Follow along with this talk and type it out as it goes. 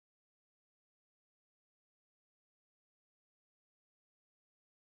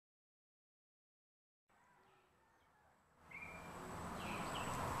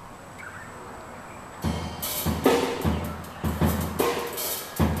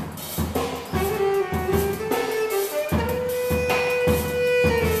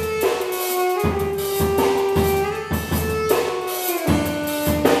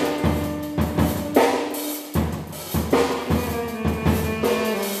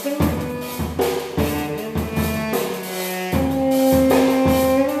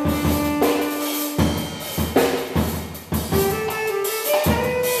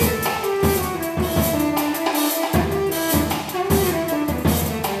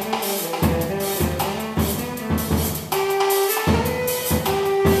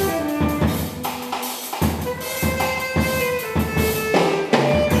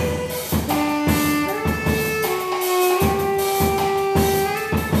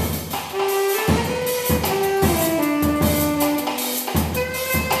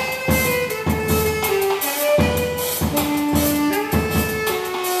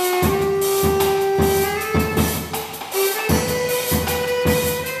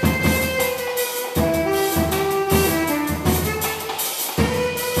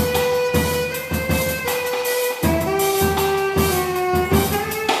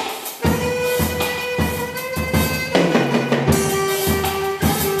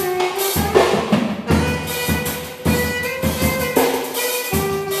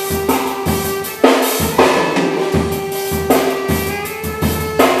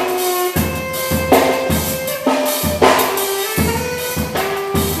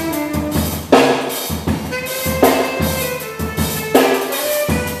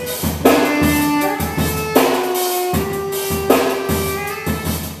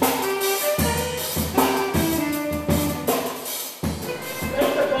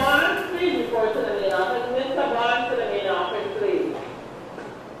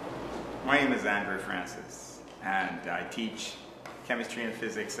Francis, and I teach chemistry and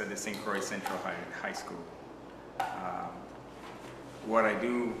physics at the St. Croix Central High School. What I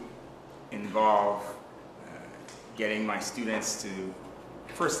do involve getting my students to,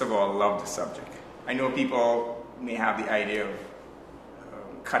 first of all, love the subject. I know people may have the idea of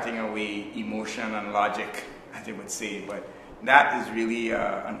cutting away emotion and logic, as they would say, but that is really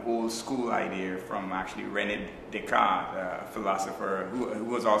an old school idea from actually René Descartes, a philosopher who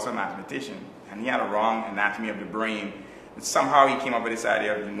was also a mathematician. And he had a wrong anatomy of the brain. But somehow he came up with this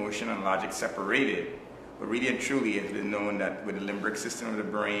idea of emotion and logic separated. But really and truly, it's been known that with the limbic system of the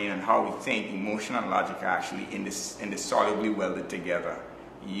brain and how we think, emotion and logic are actually indissolubly welded together.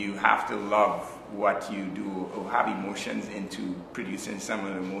 You have to love what you do or have emotions into producing some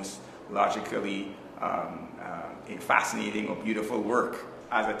of the most logically fascinating or beautiful work.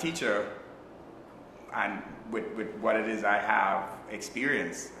 As a teacher, and with what it is I have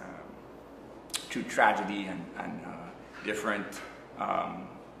experienced through tragedy and different,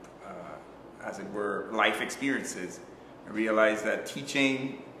 as it were, life experiences, I realize that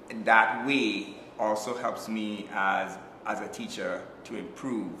teaching in that way also helps me as a teacher to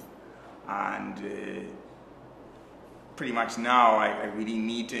improve. And pretty much now I really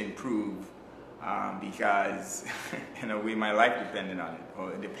need to improve because in a way my life depended on it,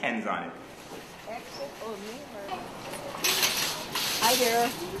 or it depends on it. Exit only. Hi there.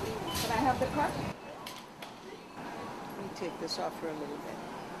 Can I have the card? Let me take this off for a little bit.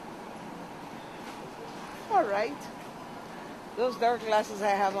 All right. Those dark glasses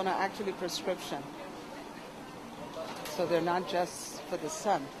I have on are actually prescription. So they're not just for the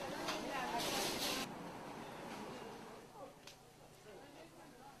sun.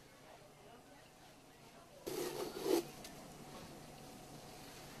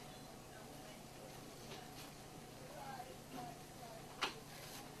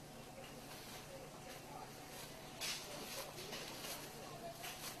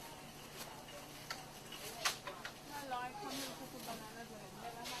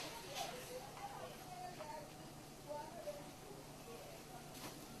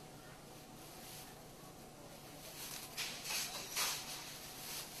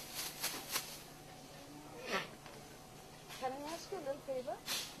 Can I ask you a little favor?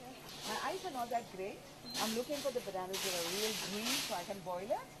 Yeah. My eyes are not that great. I'm looking for the bananas that are real green so I can boil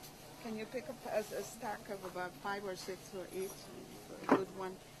it. Can you pick up a stack of about 5 or 6 or 8 for a good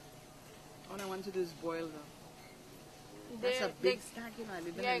one? All I want to do is boil them. That's a big stack, you know. I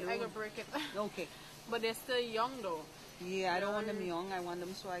live in I could break it. Okay. But they're still young though. Yeah, I don't want them young. I want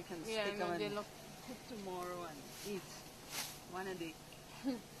them so I can stick them they and look cook tomorrow and eat one a day.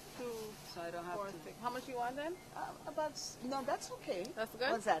 2, So I don't have 4, to. 6. How much you want then? No, that's okay. That's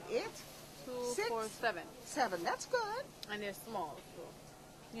good? What's that, 8? 2, 6? 4, 7. 7, that's good. And they're small, so.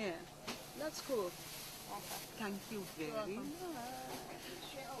 Yeah, that's cool. Okay. Thank you very much.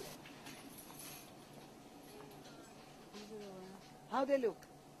 How they look?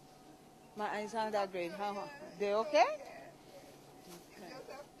 My eyes aren't that great. How? They okay?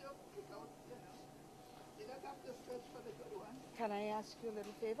 Can I ask you a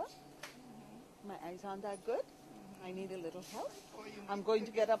little favor? My eyes aren't that good. I need a little help. I'm going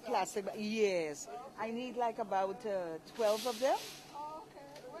to get a plastic bag. Yes. I need like about 12 of them.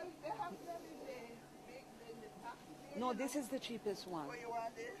 No, this is the cheapest one.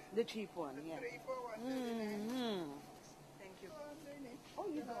 The cheap one, yeah. Thank you. Oh,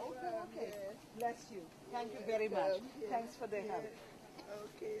 you know, okay. Bless you. Thank you very much. Thanks for the help.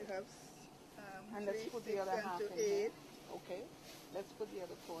 Okay, you have And let's put the other half in here. Okay. Let's put the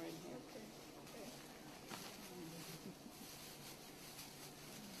other 4 in here.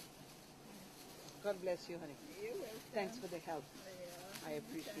 God bless you, honey. Thanks for the help. I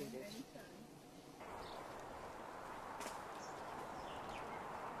appreciate it.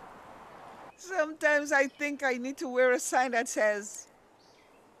 Sometimes I think I need to wear a sign that says,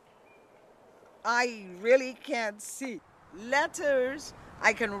 I really can't see. Letters,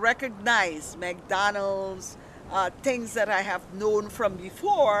 I can recognize McDonald's, things that I have known from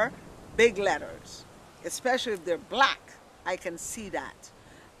before, big letters. Especially if they're black, I can see that.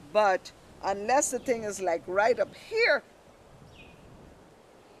 But unless the thing is like right up here,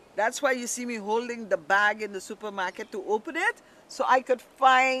 that's why you see me holding the bag in the supermarket to open it, so I could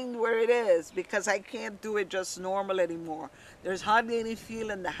find where it is, because I can't do it just normal anymore. There's hardly any feel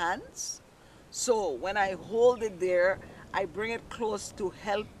in the hands. So when I hold it there, I bring it close to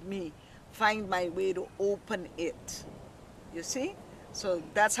help me find my way to open it. You see? So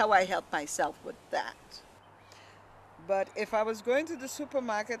that's how I help myself with that. But if I was going to the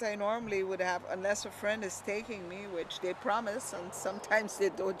supermarket, I normally would have, unless a friend is taking me, which they promise, and sometimes they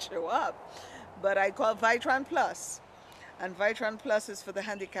don't show up. but I call Vitron Plus. And Vitron Plus is for the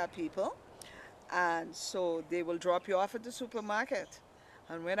handicapped people. And so they will drop you off at the supermarket.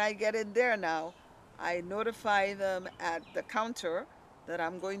 And when I get in there now, I notify them at the counter that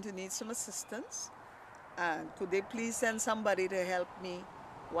I'm going to need some assistance. And could they please send somebody to help me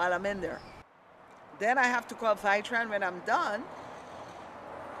while I'm in there? Then I have to call Vitron when I'm done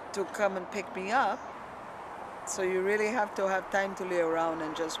to come and pick me up. So you really have to have time to lay around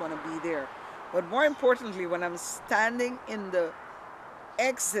and just want to be there. But more importantly, when I'm standing in the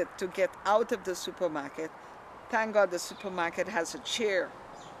exit to get out of the supermarket, thank God the supermarket has a chair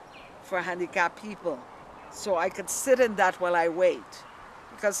for handicapped people. So I could sit in that while I wait.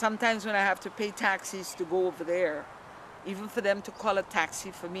 Because sometimes when I have to pay taxis to go over there, even for them to call a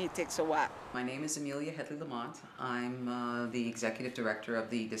taxi for me, it takes a while. My name is Amelia Hedley Lamont. I'm the Executive Director of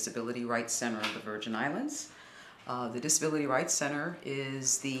the Disability Rights Center of the Virgin Islands. The Disability Rights Center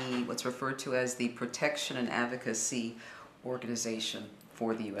is what's referred to as the protection and advocacy organization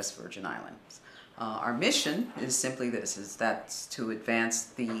for the U.S. Virgin Islands. Our mission is simply that's to advance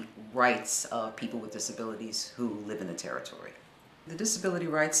the rights of people with disabilities who live in the territory. The Disability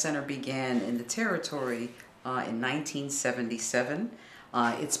Rights Center began in the territory in 1977.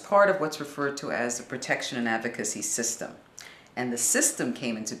 It's part of what's referred to as the protection and advocacy system. And the system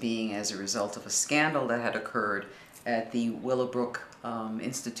came into being as a result of a scandal that had occurred at the Willowbrook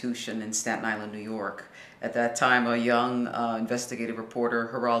Institution in Staten Island, New York. At that time, a young investigative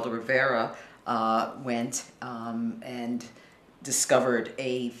reporter, Geraldo Rivera, went and discovered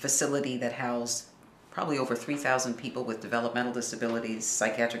a facility that housed probably over 3,000 people with developmental disabilities,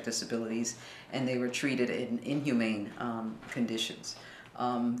 psychiatric disabilities, and they were treated in inhumane conditions.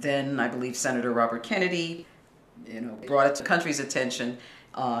 Then I believe Senator Robert Kennedy brought it to the country's attention.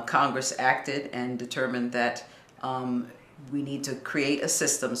 Congress acted and determined that we need to create a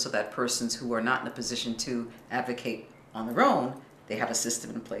system so that persons who are not in a position to advocate on their own, they have a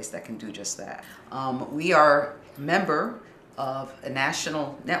system in place that can do just that. We are a member of a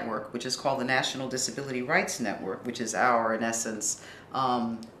national network, which is called the National Disability Rights Network, which is our, in essence,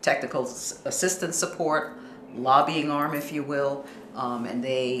 technical assistance support, lobbying arm, if you will, and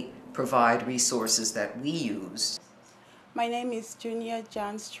they provide resources that we use. My name is Junior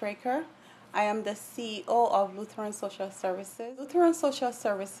John Straker. I am the CEO of Lutheran Social Services. Lutheran Social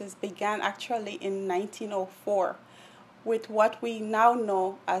Services began actually in 1904 with what we now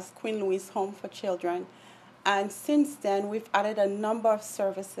know as Queen Louise Home for Children. And since then, we've added a number of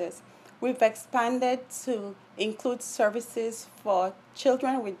services. We've expanded to include services for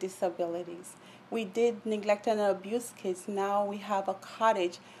children with disabilities. We did neglect and abuse kids. Now we have a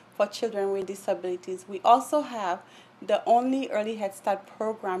cottage for children with disabilities. We also have the only early Head Start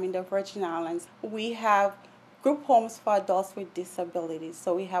program in the Virgin Islands. We have group homes for adults with disabilities.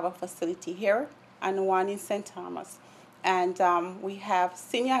 So we have a facility here and one in St. Thomas. And we have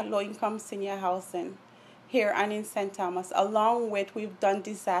low-income senior housing here and in St. Thomas, along with we've done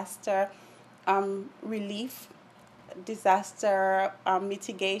disaster relief, disaster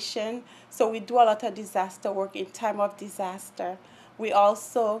mitigation. So we do a lot of disaster work in time of disaster. We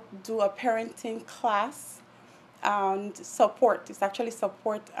also do a parenting class and support. It's actually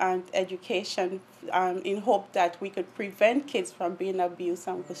support and education in hope that we could prevent kids from being abused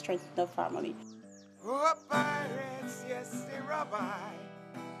and we could strengthen the family. Oh, pirates, yes, they rob I.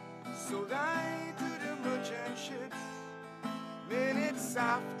 Sold I to the merchant ships. Minutes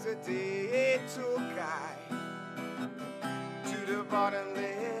after they took I to the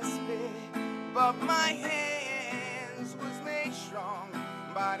bottomless pit. But my hands was made strong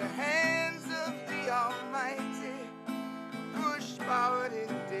by the hands of the Almighty. Pushed forward in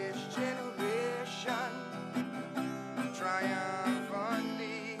this generation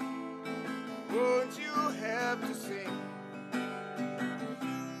triumphantly. Won't you help to sing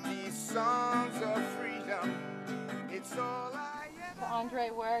these songs of freedom? It's all I ever. So Andre,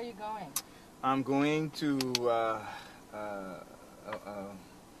 where are you going? I'm going to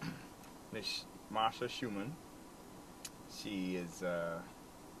Miss Marsha Schumann. She is a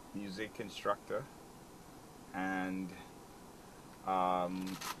music instructor, and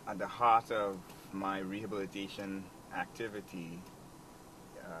at the heart of my rehabilitation activity,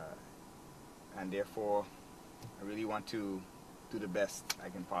 and therefore I really want to do the best I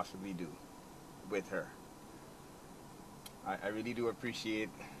can possibly do with her. I really do appreciate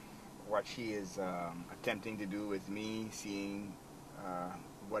what she is attempting to do with me, seeing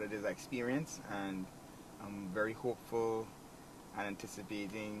what it is I experience, and I'm very hopeful and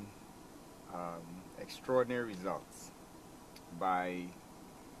anticipating extraordinary results by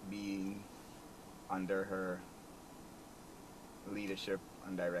being under her leadership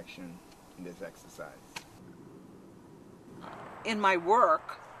and direction in this exercise? In my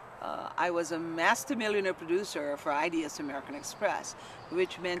work, I was a master millionaire producer for IDS American Express,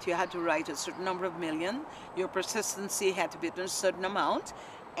 which meant you had to write a certain number of million. Your persistency had to be a certain amount.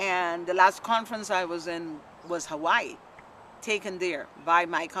 And the last conference I was in was Hawaii, taken there by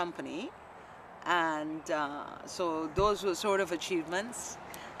my company. And so those were sort of achievements.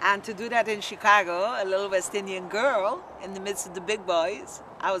 And to do that in Chicago, a little West Indian girl in the midst of the big boys,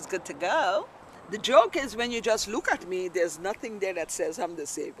 I was good to go. The joke is when you just look at me, there's nothing there that says I'm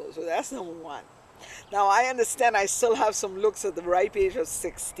disabled. So that's number one. Now I understand I still have some looks at the ripe age of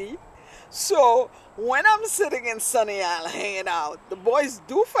 60. So when I'm sitting in Sunny Isle hanging out, the boys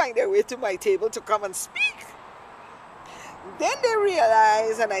do find their way to my table to come and speak. Then they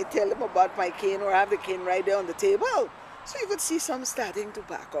realize, and I tell them about my cane, or I have the cane right there on the table. So you could see some starting to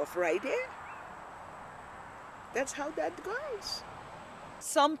back off right there. That's how that goes.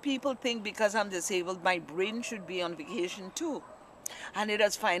 Some people think because I'm disabled, my brain should be on vacation too. And they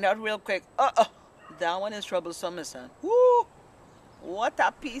just find out real quick, that one is troublesome, son. Woo! What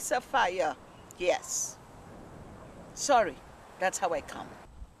a piece of fire. Yes. Sorry, that's how I come.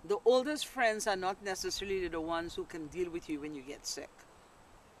 The oldest friends are not necessarily the ones who can deal with you when you get sick.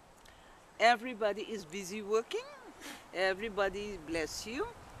 Everybody is busy working. Everybody, bless you,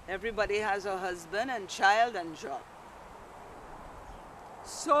 everybody has a husband and child and job.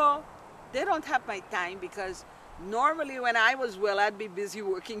 So they don't have my time because normally when I was well, I'd be busy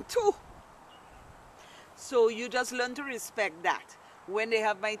working too. So you just learn to respect that. When they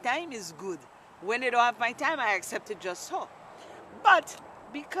have my time is good. When they don't have my time, I accept it just so. But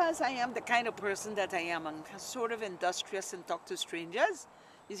because I am the kind of person that I am, I'm sort of industrious and talk to strangers,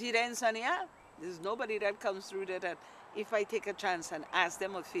 you see there in Sunny Isle, there's nobody that comes through there that if I take a chance and ask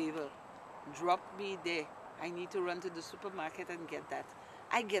them a favor, drop me there. I need to run to the supermarket and get that.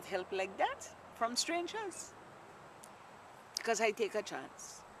 I get help like that from strangers because I take a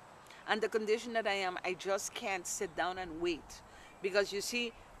chance. And the condition that I am, I just can't sit down and wait because you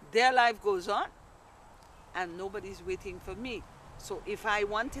see, their life goes on and nobody's waiting for me. So if I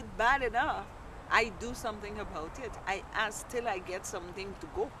want it bad enough, I do something about it. I ask till I get something to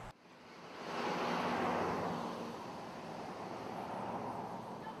go.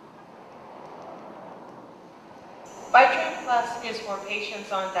 Vitran Plus is for patients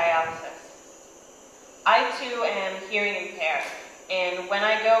on dialysis. I too am hearing impaired, and when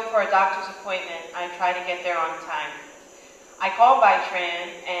I go for a doctor's appointment, I try to get there on time. I call Vitran,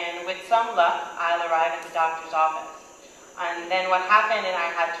 and with some luck, I'll arrive at the doctor's office. And then what happened is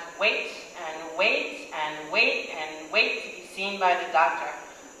I had to wait and wait and wait and wait to be seen by the doctor.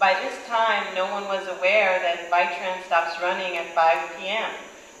 By this time, no one was aware that Vitran stops running at 5 p.m.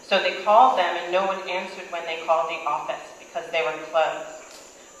 So they called them and no one answered when they called the office because they were closed.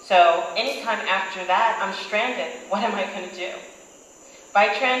 So anytime after that, I'm stranded. What am I going to do?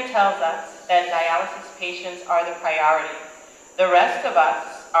 Vitran tells us that dialysis patients are the priority. The rest of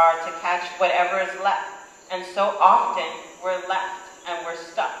us are to catch whatever is left. And so often, we're left and we're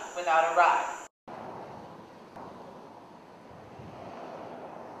stuck without a ride.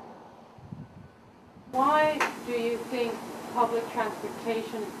 Why do you think public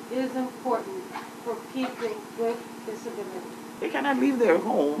transportation is important for people with disabilities? They cannot leave their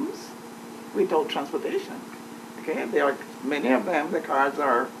homes without transportation. Okay, there are many of them, the cars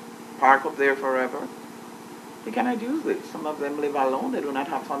are parked up there forever. They cannot use it. Some of them live alone, they do not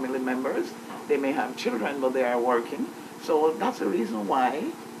have family members. They may have children, but they are working. So that's the reason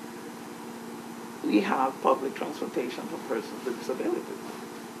why we have public transportation for persons with disabilities.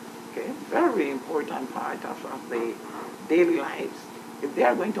 Okay, very important part of the daily lives. If they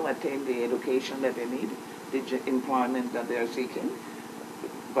are going to attain the education that they need, the employment that they are seeking,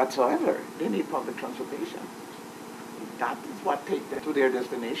 whatsoever, they need public transportation. That is what takes them to their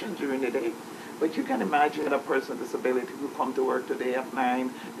destination during the day. But you can imagine a person with disability who come to work today at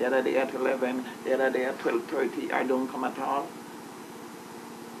 9, the other day at 11, the other day at 12:30, or don't come at all,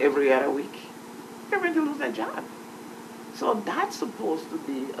 every other week. They're going to lose their job. So that's supposed to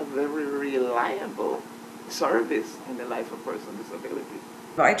be a very reliable service in the life of a person with disability.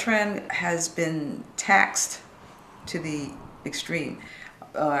 Vitran has been taxed to the extreme.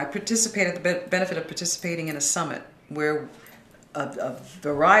 I participated, the benefit of participating in a summit where a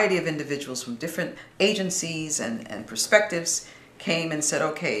variety of individuals from different agencies and perspectives came and said,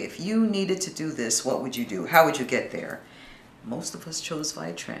 okay, if you needed to do this, what would you do? How would you get there? Most of us chose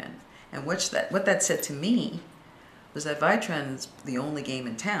Vitran. And what that said to me was that Vitran is the only game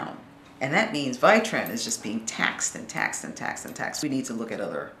in town. And that means Vitran is just being taxed and taxed and taxed and taxed. We need to look at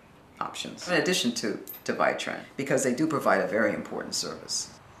other options in addition to Vitran, because they do provide a very important service.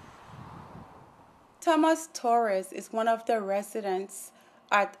 Thomas Torres is one of the residents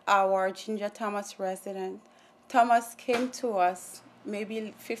at our Ginger Thomas residence. Thomas came to us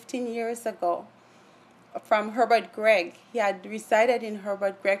maybe 15 years ago from Herbert Gregg. He had resided in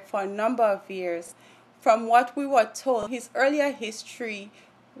Herbert Gregg for a number of years. From what we were told, his earlier history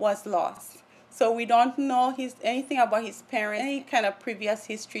was lost. So we don't know anything about his parents, any kind of previous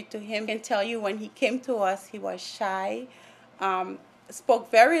history to him. I can tell you when he came to us, he was shy, spoke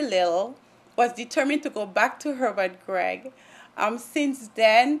very little, was determined to go back to Herbert Gregg. Since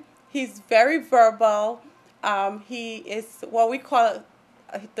then, he's very verbal. He is what we call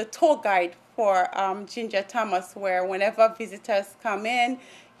the tour guide for Ginger Thomas, where whenever visitors come in,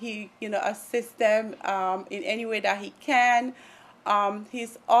 he assists them in any way that he can.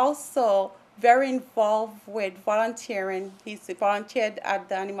 He's also very involved with volunteering. He's volunteered at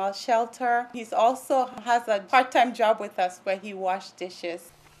the animal shelter. He's also has a part-time job with us where he washes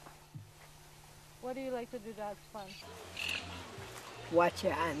dishes. What do you like to do that's fun? Watch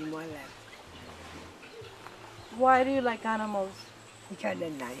your animal life Why do you like animals? because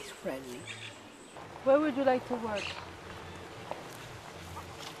they're nice, friendly. Where would you like to work?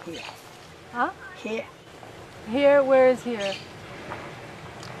 Here, Huh? here, Here? Where is here?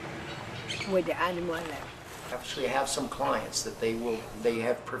 with the animal life. Actually have some clients that they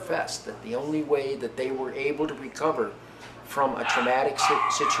have professed that the only way that they were able to recover from a traumatic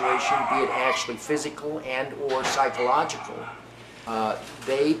situation, be it actually physical and or psychological,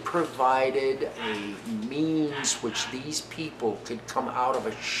 they provided a means which these people could come out of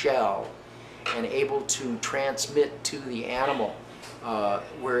a shell and able to transmit to the animal,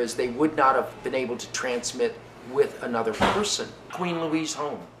 whereas they would not have been able to transmit with another person. Queen Louise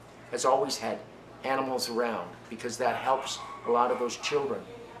Home has always had animals around because that helps a lot of those children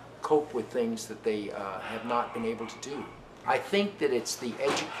cope with things that they have not been able to do. I think that it's the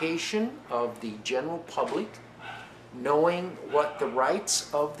education of the general public, knowing what the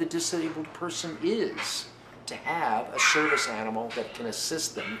rights of the disabled person is to have a service animal that can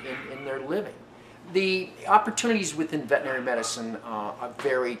assist them in their living. The opportunities within veterinary medicine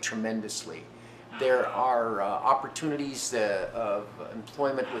vary tremendously. There are opportunities of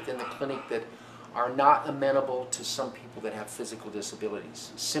employment within the clinic that are not amenable to some people that have physical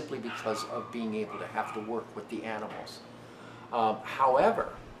disabilities, simply because of being able to have to work with the animals. However,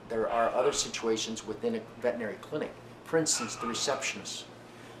 there are other situations within a veterinary clinic. For instance, the receptionist.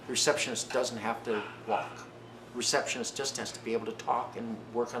 The receptionist doesn't have to walk. The receptionist just has to be able to talk and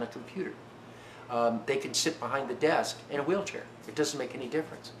work on a computer. They can sit behind the desk in a wheelchair. It doesn't make any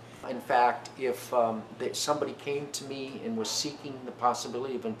difference. In fact, if somebody came to me and was seeking the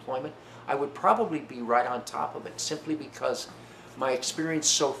possibility of employment, I would probably be right on top of it, simply because my experience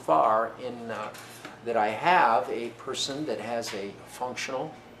so far in that I have a person that has a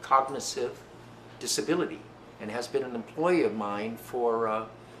functional cognitive disability and has been an employee of mine for,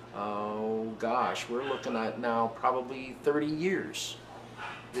 oh gosh, we're looking at now probably 30 years.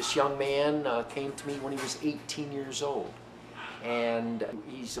 This young man came to me when he was 18 years old, and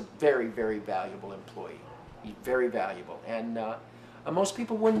he's a very, very valuable employee. He's very valuable, and most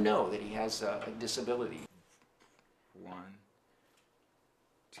people wouldn't know that he has a disability. 1,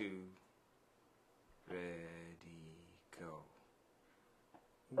 2, ready, go.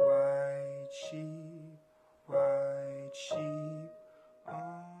 White sheep on a blue.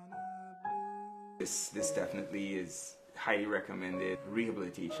 This definitely is highly recommended.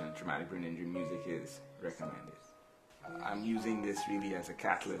 Rehabilitation of traumatic brain injury music is recommended. I'm using this really as a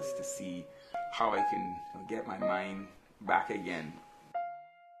catalyst to see how I can get my mind back again.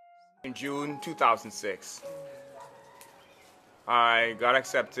 In June 2006, I got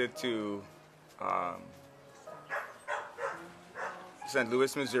accepted to St.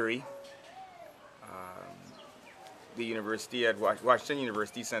 Louis, Missouri, the university at Washington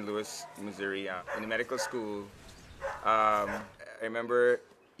University, St. Louis, Missouri, in the medical school. I remember,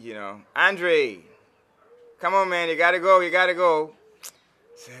 Andre, come on, man, you gotta go, you gotta go. I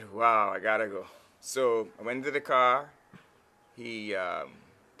said, wow, I gotta go. So I went into the car. He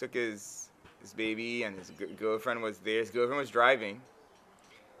took his baby, and his girlfriend was there. His girlfriend was driving.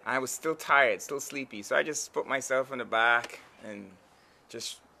 I was still tired, still sleepy, so I just put myself in the back and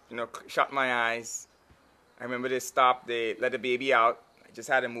just, shut my eyes. I remember they stopped, they let the baby out. I just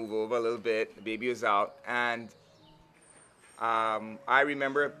had to move over a little bit. The baby was out, and I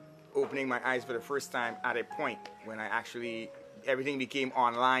remember opening my eyes for the first time at a point when everything became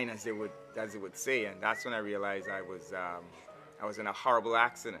online, as they would say, and that's when I realized I was in a horrible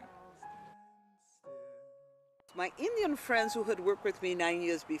accident. My Indian friends who had worked with me 9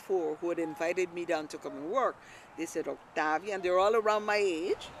 years before, who had invited me down to come and work, they said, Octavia, and they're all around my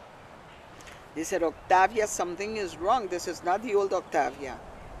age, They said, Octavia, something is wrong. This is not the old Octavia.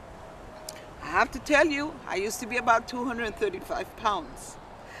 I have to tell you, I used to be about 235 pounds.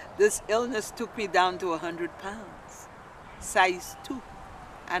 This illness took me down to 100 pounds, size 2,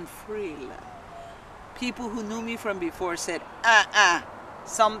 and frail. People who knew me from before said,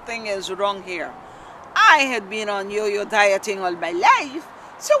 something is wrong here. I had been on yo-yo dieting all my life,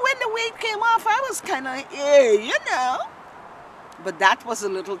 so when the weight came off, I was kind of, you know. But that was a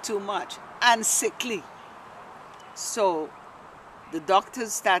little too much, and sickly. So the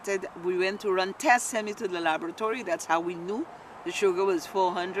doctors started, we went to run tests, sent me to the laboratory. That's how we knew the sugar was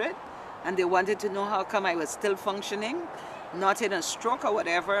 400. And they wanted to know how come I was still functioning, not in a stroke or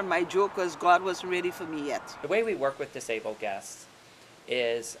whatever. And my joke was God wasn't ready for me yet. The way we work with disabled guests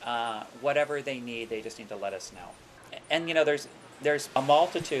is whatever they need, they just need to let us know. And you know, there's a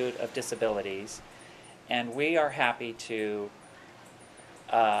multitude of disabilities, and we are happy to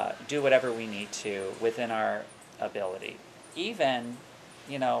do whatever we need to within our ability. Even,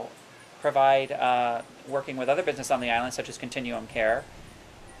 you know, provide, working with other businesses on the island, such as Continuum Care,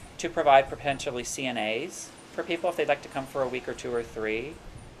 to provide potentially CNAs for people if they'd like to come for a week or 2 or 3.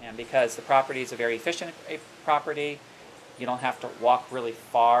 And because the property is a very efficient property, you don't have to walk really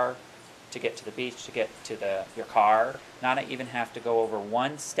far to get to the beach, to get to your car. Not even have to go over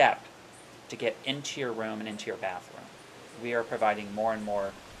 1 step to get into your room and into your bathroom. We are providing more and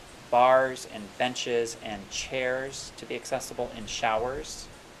more bars and benches and chairs to be accessible in showers.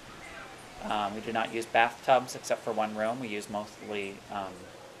 We do not use bathtubs except for 1 room. We use mostly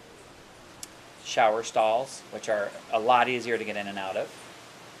shower stalls, which are a lot easier to get in and out of.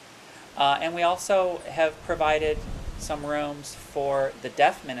 And we also have provided some rooms for the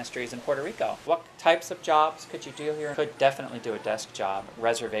deaf ministries in Puerto Rico. What types of jobs could you do here? Could definitely do a desk job.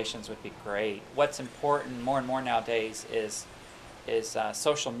 Reservations would be great. What's important more and more nowadays is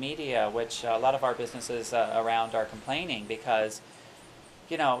social media, which a lot of our businesses around are complaining because,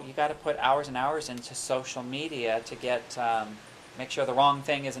 you know, you got to put hours and hours into social media to get make sure the wrong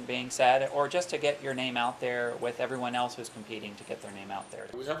thing isn't being said, or just to get your name out there with everyone else who's competing to get their name out there.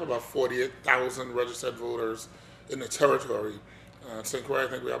 We have about 48,000 registered voters in the territory. St. Croix, I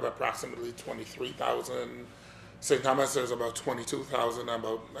think we have approximately 23,000. St. Thomas, there's about 22,000,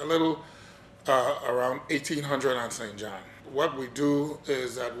 about a little around 1,800 on St. John. What we do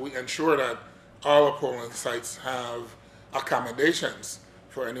is that we ensure that all our polling sites have accommodations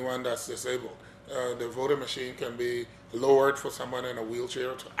for anyone that's disabled. The voting machine can be lowered for someone in a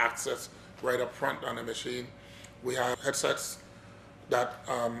wheelchair to access right up front on the machine. We have headsets that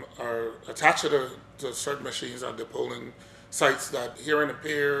are attached to certain machines at the polling sites that hearing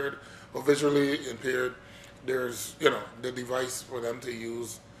impaired or visually impaired, there's, you know, the device for them to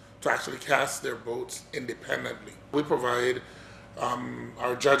use to actually cast their votes independently. We provide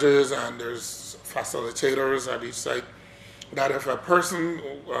our judges, and there's facilitators at each site, that if a person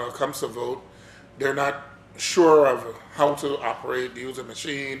comes to vote, they're not sure of how to operate, use a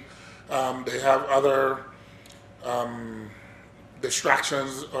machine, they have other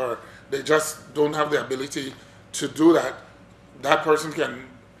distractions, or they just don't have the ability to do that, that person can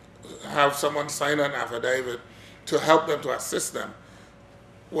have someone sign an affidavit to help them, to assist them,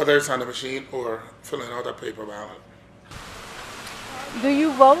 whether it's on the machine or filling out a paper ballot. Do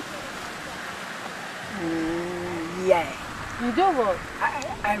you vote? Yeah. You do vote?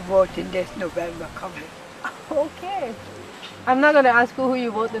 I vote in this November coming. Okay. I'm not going to ask you who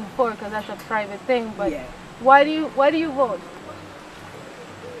you're voting for because that's a private thing, but yeah. Why do you vote?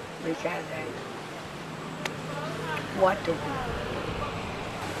 Because I want to vote.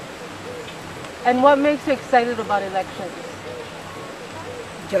 And what makes you excited about elections?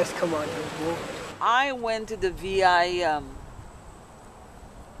 Just come out and vote. I went to the VI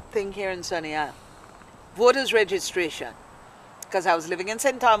thing here in Sunny Isle, voters registration, because I was living in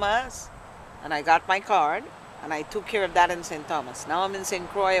St. Thomas and I got my card and I took care of that in St. Thomas. Now I'm in St.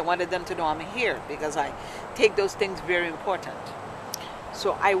 Croix. I wanted them to know I'm here because I take those things very important.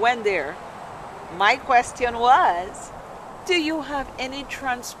 So I went there. My question was, do you have any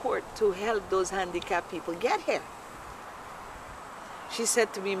transport to help those handicapped people get here? She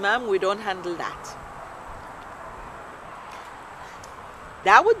said to me, ma'am, we don't handle that.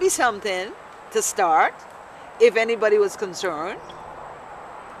 That would be something to start if anybody was concerned.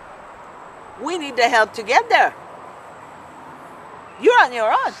 We need the help to get there. You're on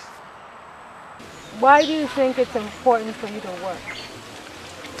your own. Why do you think it's important for you to work?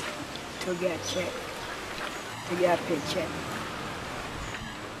 To get check. To get a paycheck.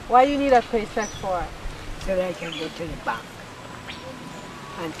 Why do you need a paycheck for? So that I can go to the bank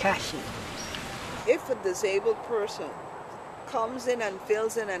and cash it. If a disabled person comes in and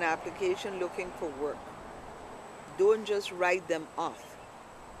fills in an application looking for work, don't just write them off.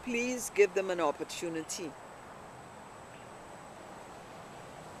 Please give them an opportunity.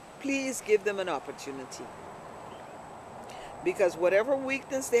 Please give them an opportunity. Because whatever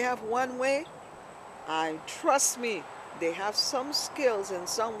weakness they have one way, trust me, they have some skills in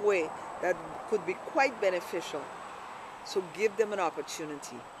some way that could be quite beneficial. So give them an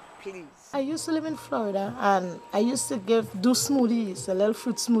opportunity, please. I used to live in Florida, and I used to do smoothies, a little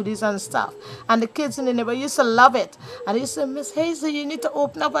fruit smoothies and stuff. And the kids in the neighborhood used to love it. And they used to say, Miss Hazel, you need to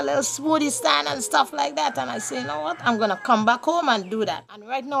open up a little smoothie stand and stuff like that. And I say, you know what, I'm going to come back home and do that. And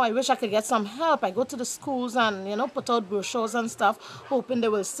right now, I wish I could get some help. I go to the schools and, put out brochures and stuff, hoping they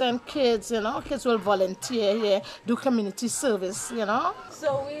will send kids, kids will volunteer here, do community service,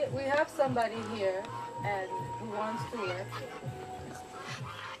 So we have somebody here and who wants to work.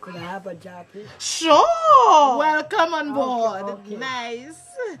 Could I have a job, please? Sure! Welcome on board. Okay. Nice.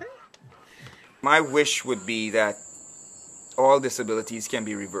 My wish would be that all disabilities can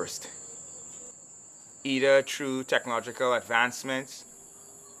be reversed, either through technological advancements,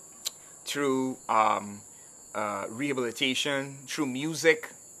 through rehabilitation, through music,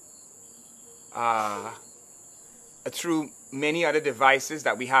 through many other devices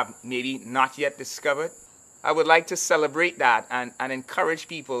that we have maybe not yet discovered. I would like to celebrate that and encourage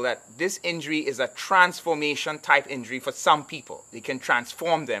people that this injury is a transformation type injury for some people. They can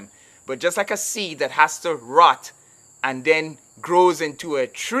transform them. But just like a seed that has to rot and then grows into a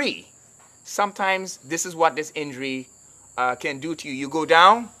tree, sometimes this is what this injury can do to you. You go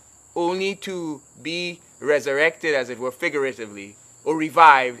down only to be resurrected, as it were, figuratively, or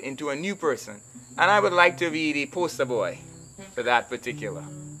revived into a new person. And I would like to be the poster boy for that particular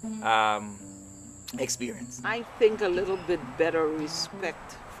experience. I think a little bit better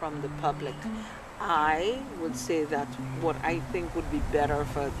respect from the public. I would say that what I think would be better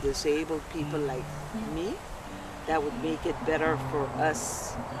for disabled people like me, that would make it better for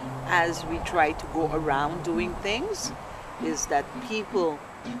us as we try to go around doing things, is that people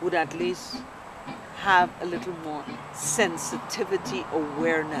would at least have a little more sensitivity,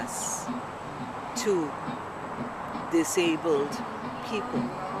 awareness to disabled people.